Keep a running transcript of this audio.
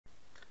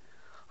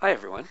Hi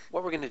everyone.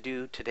 What we're going to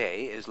do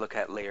today is look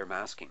at layer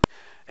masking.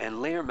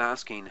 And layer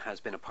masking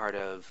has been a part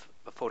of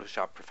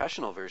Photoshop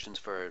professional versions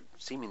for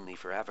seemingly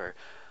forever.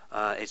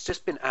 It's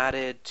just been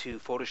added to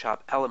Photoshop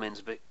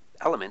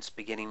Elements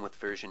beginning with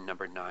version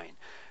number 9.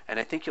 And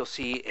I think you'll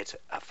see it's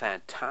a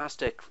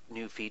fantastic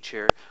new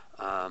feature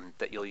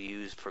that you'll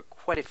use for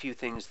quite a few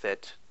things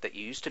that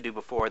you used to do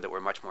before that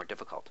were much more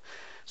difficult.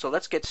 So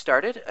let's get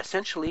started.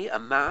 Essentially, a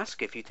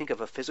mask, if you think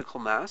of a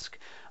physical mask,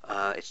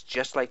 it's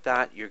just like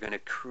that. You're going to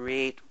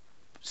create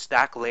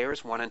stack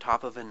layers one on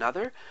top of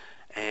another,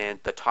 and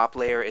the top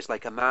layer is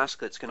like a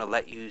mask that's going to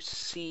let you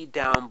see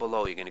down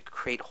below. You're going to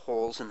create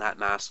holes in that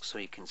mask so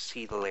you can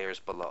see the layers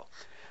below.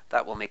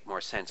 That will make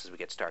more sense as we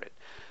get started.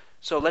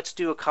 So let's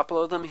do a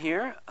couple of them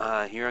here.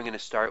 Here I'm going to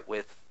start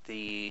with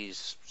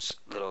these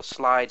little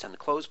slides on the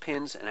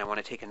clothespins, and I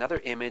want to take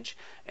another image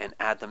and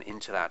add them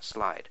into that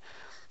slide.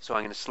 So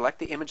I'm going to select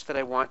the image that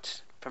I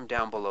want from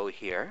down below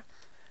here,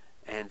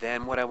 and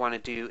then what I want to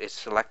do is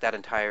select that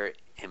entire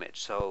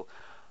image. So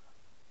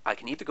I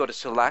can either go to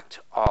select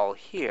all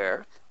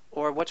here,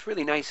 or what's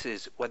really nice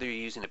is whether you're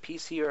using a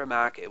PC or a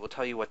Mac, it will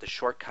tell you what the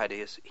shortcut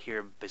is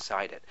here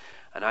beside it.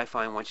 And I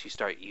find once you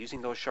start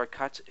using those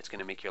shortcuts, it's going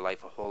to make your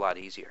life a whole lot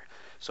easier.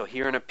 So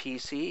here on a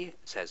PC, it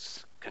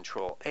says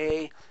Control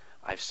A.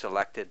 I've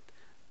selected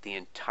the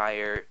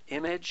entire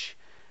image,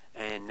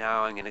 and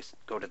now I'm going to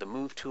go to the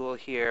Move tool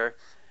here,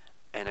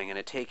 and I'm going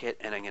to take it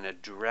and I'm going to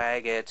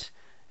drag it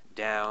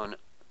down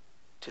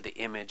to the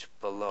image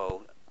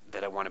below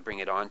that I want to bring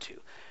it onto.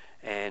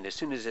 And as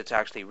soon as it's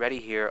actually ready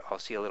here, I'll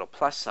see a little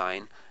plus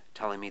sign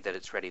telling me that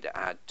it's ready to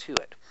add to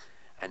it.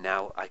 And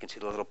now I can see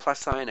the little plus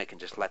sign. I can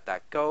just let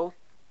that go.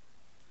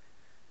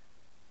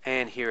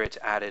 And here it's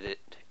added it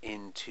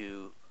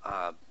into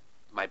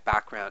my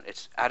background.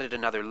 It's added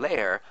another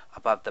layer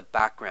above the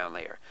background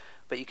layer.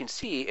 But you can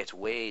see it's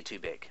way too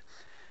big.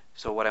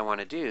 So what I want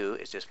to do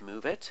is just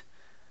move it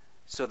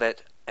so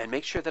that, and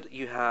make sure that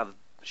you have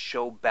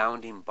show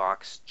bounding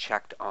box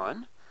checked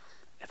on.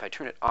 If I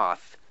turn it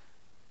off,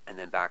 and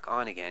then back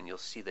on again, you'll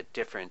see the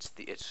difference.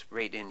 It's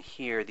right in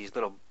here. These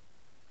little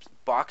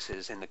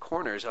boxes in the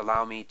corners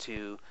allow me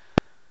to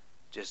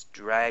just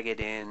drag it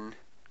in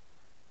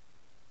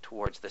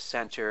towards the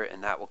center,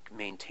 and that will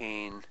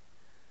maintain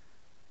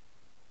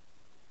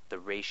the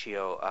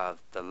ratio of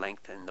the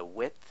length and the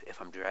width if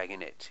I'm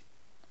dragging it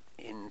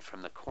in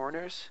from the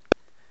corners.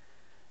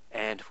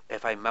 And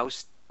if I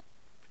mouse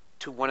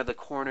to one of the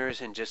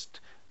corners and just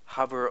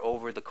hover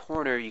over the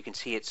corner, you can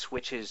see it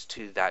switches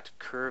to that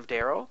curved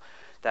arrow.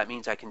 That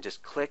means I can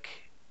just click,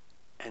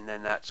 and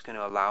then that's going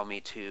to allow me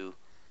to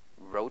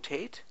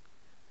rotate.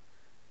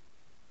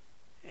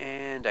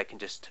 And I can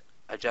just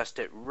adjust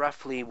it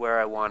roughly where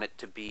I want it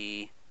to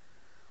be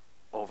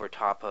over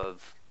top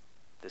of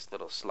this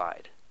little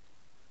slide.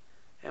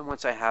 And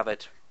once I have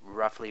it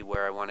roughly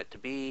where I want it to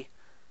be,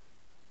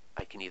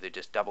 I can either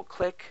just double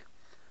click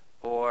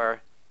or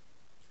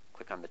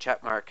click on the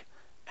check mark,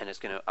 and it's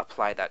going to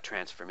apply that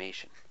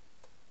transformation.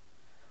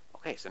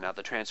 Okay, so now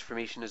the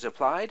transformation is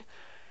applied.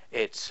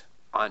 It's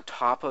on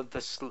top of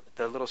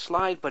the little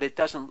slide, but it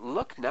doesn't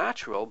look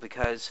natural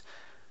because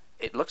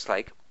it looks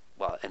like,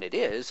 well, and it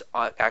is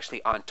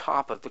actually on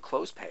top of the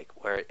clothes peg,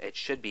 where it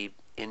should be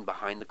in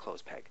behind the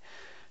clothes peg.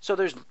 So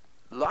there's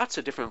lots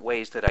of different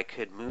ways that I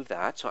could move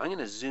that. So I'm going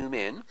to zoom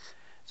in.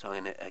 So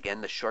I'm going to,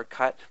 again, the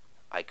shortcut,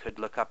 I could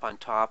look up on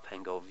top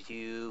and go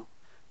View.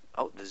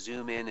 Oh, the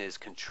zoom in is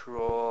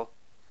Control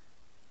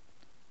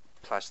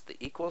plus the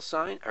equal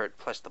sign, or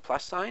plus the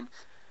plus sign.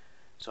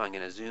 So I'm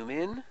going to zoom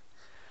in.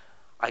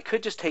 I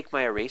could just take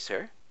my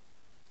eraser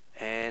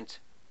and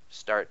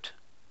start,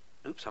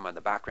 oops, I'm on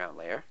the background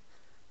layer.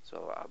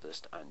 So I'll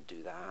just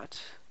undo that.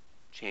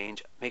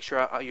 Change, make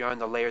sure you're on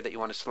the layer that you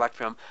want to select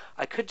from.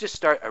 I could just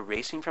start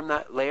erasing from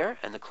that layer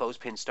and the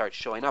clothespin starts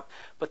showing up.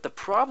 But the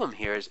problem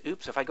here is,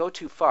 oops, if I go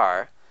too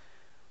far,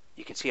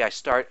 you can see I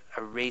start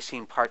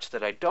erasing parts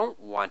that I don't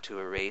want to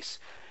erase.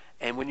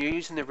 And when you're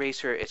using the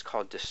eraser, it's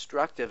called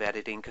destructive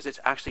editing because it's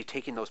actually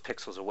taking those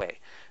pixels away.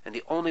 And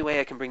the only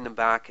way I can bring them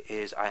back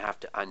is I have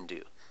to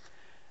undo.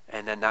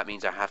 And then that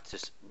means I have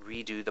to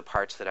redo the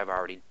parts that I've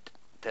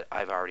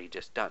already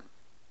just done.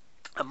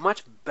 A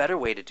much better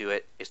way to do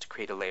it is to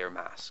create a layer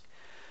mask.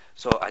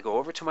 So I go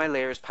over to my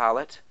layers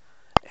palette,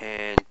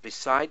 and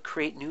beside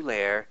create new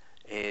layer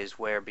is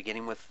where,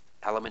 beginning with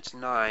elements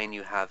 9,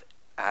 you have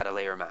add a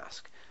layer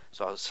mask.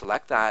 So I'll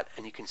select that,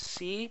 and you can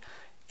see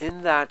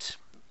in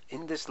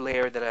this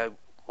layer that I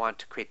want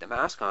to create the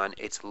mask on,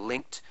 it's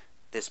linked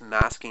this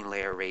masking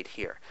layer right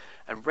here.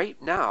 And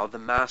right now the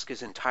mask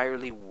is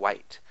entirely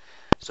white.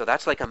 So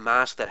that's like a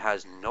mask that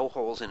has no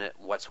holes in it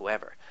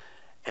whatsoever.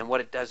 And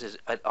what it does is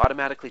it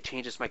automatically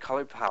changes my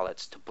color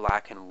palettes to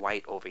black and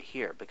white over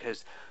here,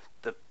 because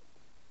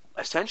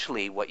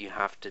essentially what you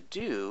have to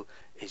do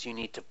is you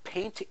need to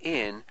paint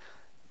in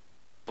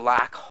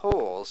black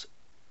holes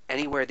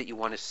anywhere that you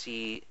want to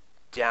see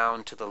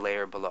down to the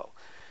layer below.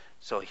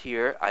 So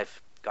here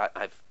I've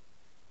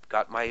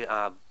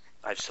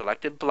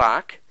selected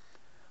black.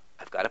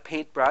 I've got a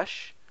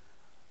paintbrush.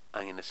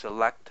 I'm going to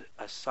select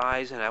a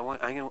size, and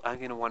I'm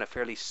going to want a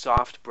fairly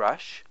soft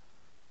brush.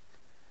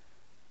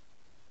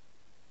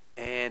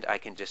 And I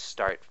can just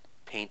start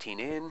painting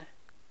in.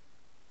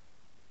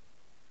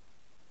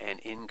 And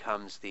in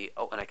comes the,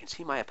 oh, and I can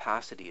see my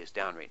opacity is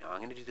down right now.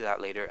 I'm going to do that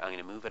later. I'm going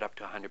to move it up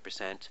to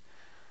 100%.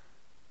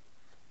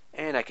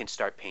 And I can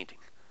start painting.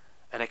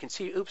 And I can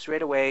see, oops,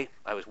 right away,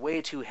 I was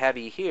way too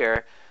heavy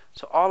here.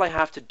 So all I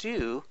have to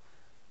do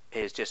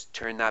is just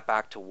turn that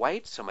back to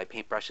white. So my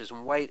paintbrush is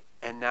in white.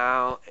 And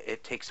now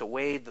it takes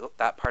away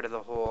that part of the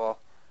hole.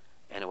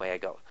 And away I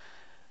go.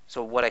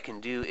 So what I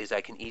can do is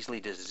I can easily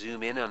just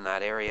zoom in on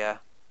that area.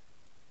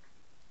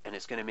 And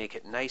it's going to make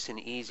it nice and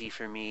easy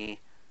for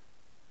me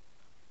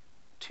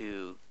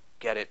to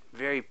get it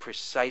very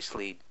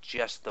precisely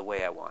just the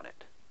way I want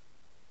it.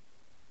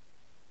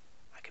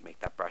 I can make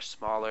that brush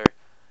smaller,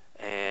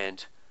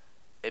 and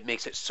it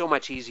makes it so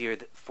much easier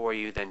for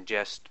you than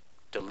just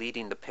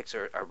deleting the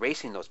pixel or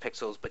erasing those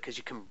pixels, because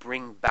you can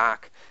bring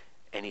back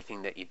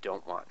anything that you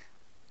don't want,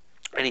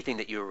 anything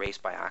that you erase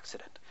by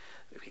accident,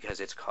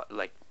 because it's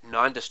like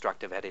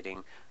non-destructive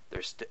editing.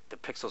 The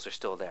pixels are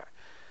still there.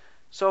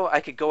 So I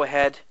could go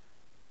ahead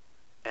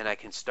and I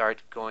can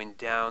start going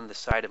down the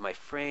side of my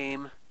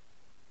frame,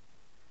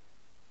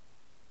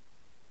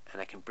 and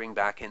I can bring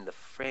back in the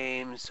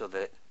frame so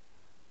that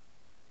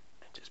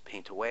I just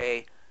paint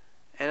away.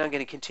 And I'm going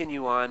to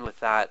continue on with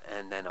that,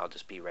 and then I'll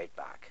just be right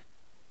back.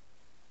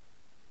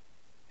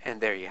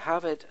 And there you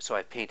have it. So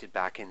I've painted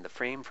back in the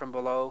frame from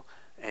below,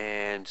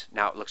 and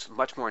now it looks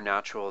much more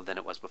natural than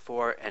it was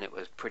before, and it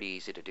was pretty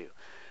easy to do.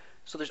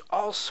 So there's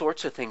all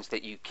sorts of things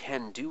that you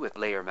can do with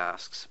layer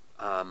masks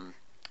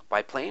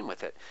by playing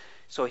with it.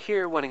 So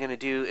here what I'm going to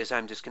do is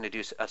I'm just going to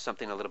do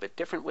something a little bit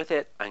different with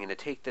it. I'm going to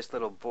take this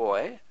little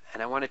boy,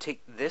 and I want to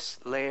take this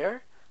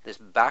layer, this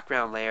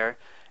background layer,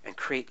 and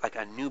create like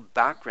a new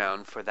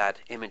background for that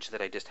image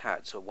that I just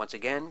had. So once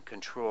again,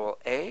 Control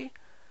A.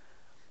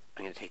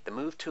 I'm going to take the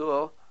Move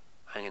tool.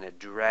 I'm going to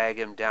drag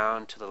him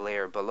down to the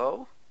layer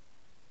below.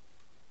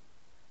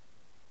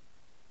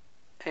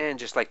 And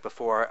just like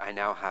before, I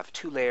now have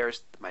two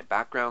layers, my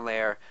background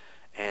layer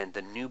and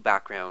the new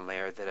background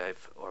layer that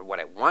or what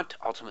I want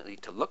ultimately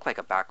to look like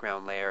a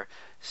background layer,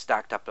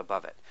 stacked up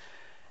above it.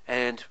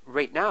 And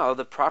right now,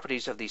 the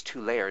properties of these two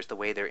layers, the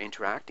way they're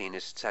interacting,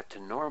 is set to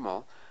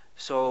normal.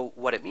 So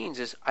what it means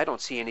is I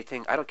don't see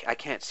anything, I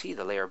can't see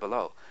the layer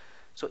below.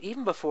 So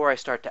even before I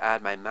start to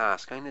add my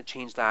mask, I'm going to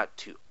change that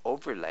to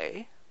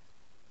Overlay.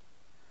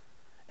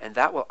 And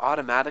that will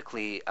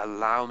automatically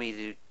allow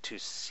me to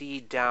see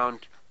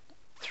down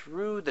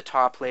through the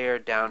top layer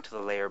down to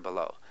the layer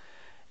below.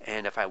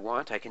 And if I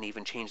want, I can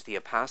even change the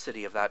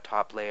opacity of that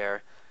top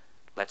layer.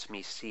 Lets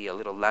me see a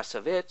little less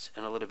of it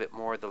and a little bit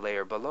more of the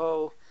layer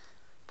below.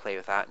 Play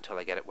with that until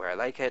I get it where I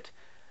like it.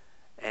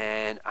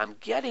 And I'm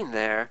getting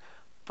there,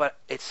 but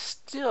it's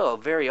still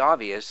very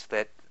obvious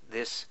that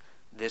this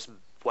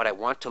what I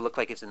want to look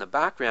like it's in the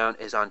background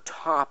is on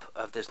top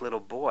of this little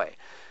boy.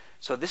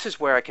 So this is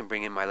where I can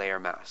bring in my layer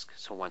mask.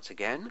 So once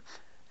again,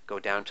 go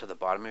down to the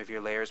bottom of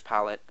your layers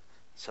palette,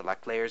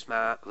 select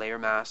layer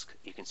mask.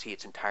 You can see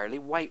it's entirely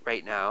white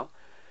right now.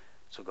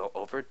 So go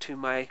over to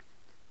my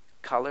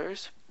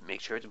colors, make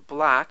sure it's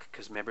black,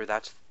 because remember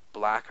that's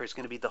black is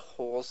going to be the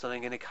holes that I'm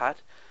going to cut.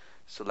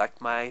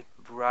 Select my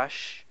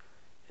brush.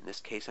 In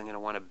this case, I'm going to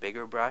want a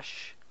bigger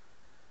brush,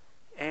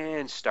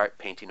 and start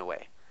painting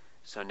away.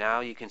 So now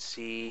you can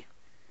see,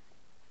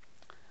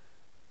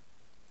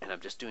 and I'm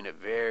just doing it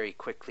very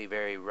quickly,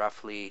 very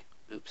roughly.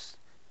 Oops.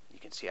 You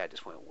can see I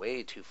just went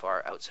way too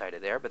far outside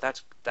of there, but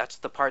that's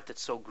the part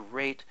that's so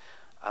great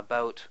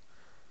about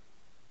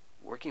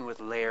working with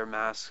layer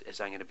masks,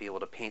 is I'm going to be able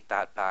to paint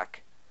that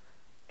back.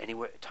 Any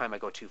time I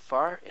go too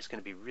far, it's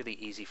going to be really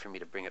easy for me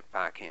to bring it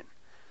back in.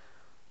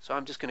 So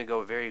I'm just going to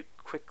go very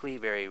quickly,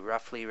 very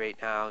roughly right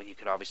now. You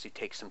could obviously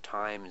take some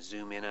time and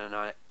zoom in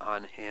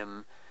on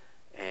him,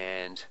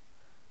 and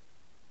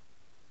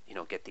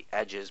get the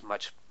edges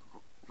much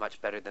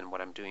better than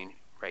what I'm doing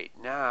right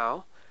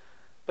now.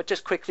 But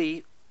just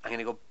quickly, I'm going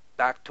to go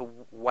back to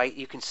white.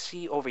 You can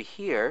see over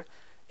here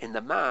in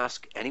the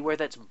mask, anywhere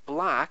that's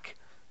black,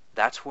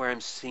 that's where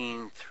I'm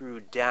seeing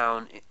through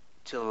down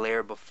to the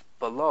layer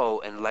below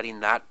and letting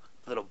that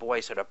little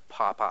boy sort of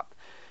pop up.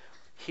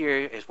 Here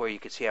is where you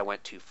can see I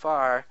went too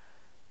far.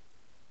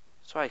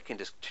 So I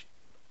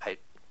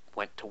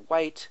went to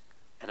white,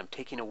 and I'm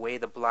taking away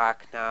the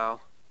black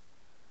now.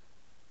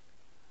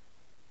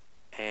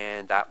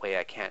 And that way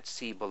I can't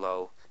see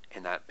below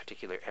in that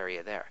particular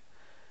area there.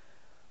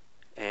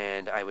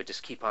 And I would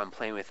just keep on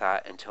playing with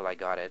that until I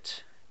got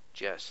it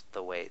just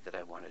the way that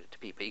I wanted it to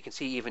be. But you can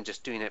see even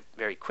just doing it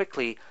very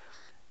quickly,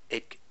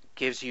 it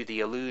gives you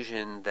the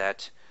illusion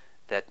that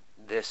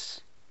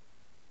this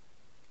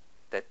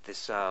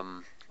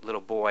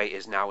little boy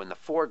is now in the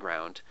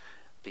foreground,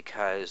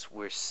 because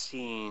we're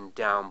seeing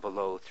down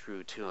below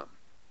through to him.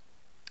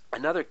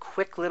 Another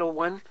quick little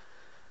one,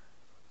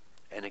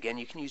 and again,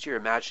 you can use your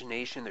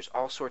imagination. There's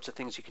all sorts of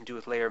things you can do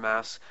with layer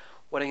masks.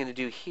 What I'm going to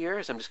do here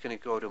is I'm just going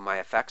to go to my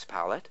effects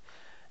palette,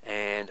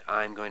 and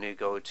I'm going to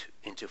go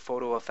into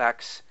photo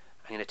effects,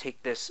 I'm going to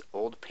take this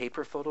old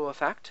paper photo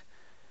effect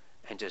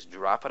and just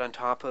drop it on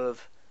top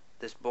of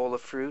this bowl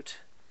of fruit.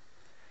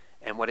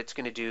 And what it's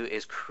going to do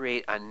is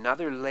create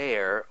another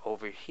layer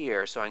over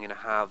here. So I'm going to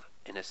have,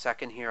 in a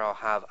second here, I'll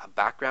have a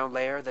background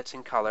layer that's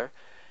in color.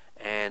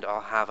 And I'll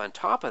have on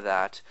top of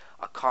that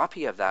a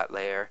copy of that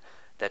layer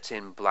that's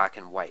in black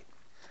and white.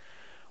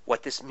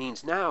 What this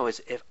means now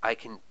is if I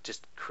can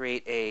just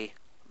create a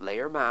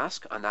layer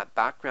mask on that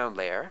background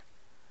layer,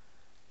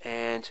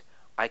 and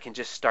I can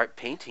just start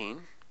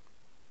painting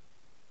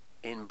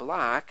in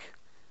black,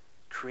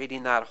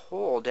 creating that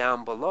hole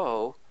down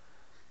below,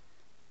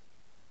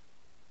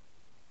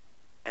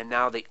 and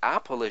now the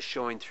apple is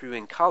showing through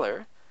in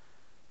color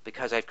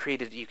because I've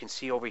created, you can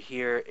see over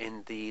here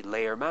in the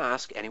layer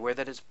mask, anywhere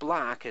that is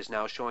black is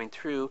now showing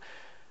through.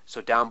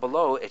 So down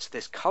below, it's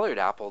this colored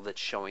apple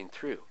that's showing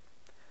through.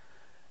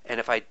 And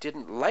if I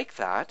didn't like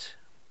that,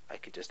 I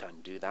could just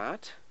undo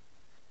that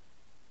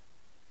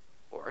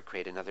or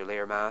create another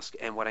layer mask.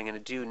 And what I'm going to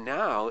do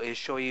now is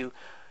show you,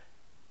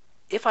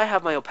 if I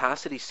have my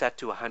opacity set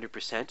to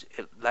 100%,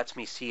 it lets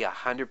me see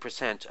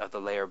 100% of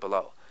the layer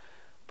below.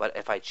 But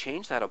if I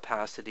change that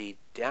opacity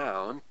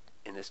down,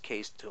 in this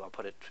case, I'll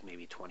put it to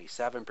maybe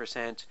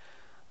 27%.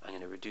 I'm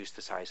going to reduce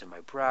the size of my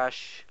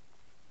brush,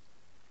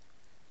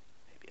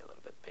 maybe a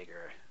little bit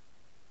bigger,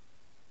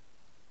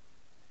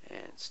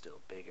 and still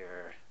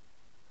bigger.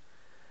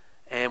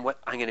 And what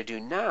I'm going to do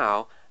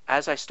now,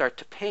 as I start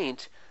to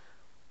paint,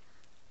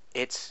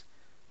 it's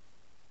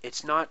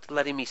not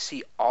letting me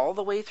see all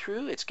the way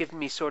through. It's giving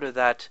me sort of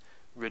that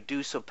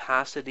reduce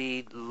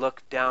opacity,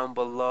 look down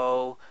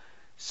below.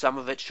 Some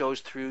of it shows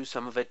through,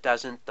 some of it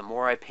doesn't. The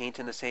more I paint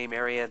in the same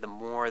area, the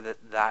more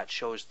that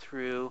shows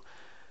through.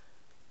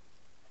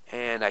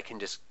 And I can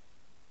just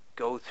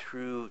go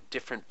through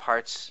different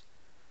parts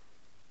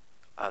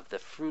of the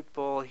fruit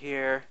bowl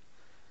here,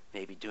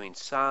 maybe doing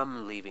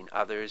some, leaving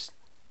others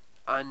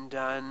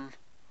undone.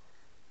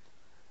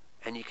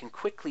 And you can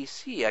quickly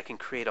see I can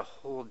create a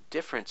whole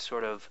different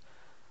sort of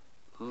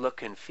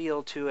look and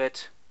feel to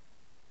it,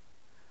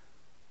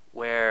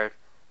 where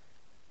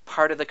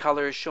part of the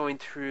color is showing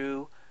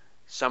through,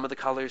 some of the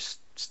colors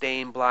stay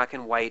in black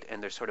and white,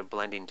 and they're sort of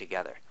blending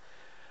together.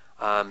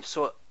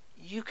 So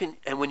you can,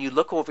 and when you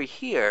look over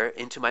here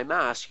into my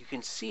mask, you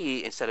can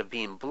see instead of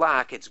being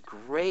black, it's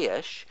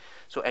grayish.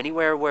 So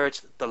anywhere where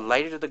it's the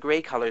lighter the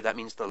gray color, that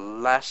means the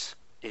less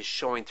is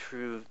showing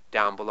through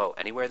down below.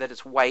 Anywhere that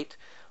it's white,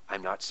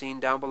 I'm not seeing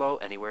down below.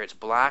 Anywhere it's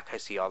black, I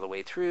see all the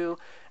way through.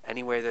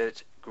 Anywhere that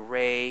it's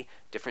gray,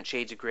 different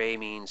shades of gray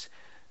means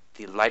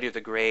the lighter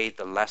the gray,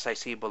 the less I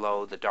see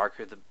below. The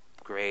darker the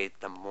gray,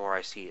 the more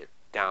I see it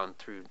down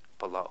through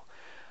below.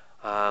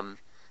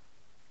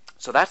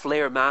 So that's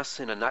layer masks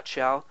in a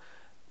nutshell.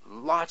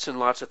 Lots and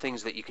lots of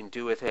things that you can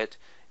do with it.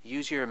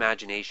 Use your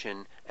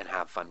imagination and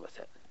have fun with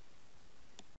it.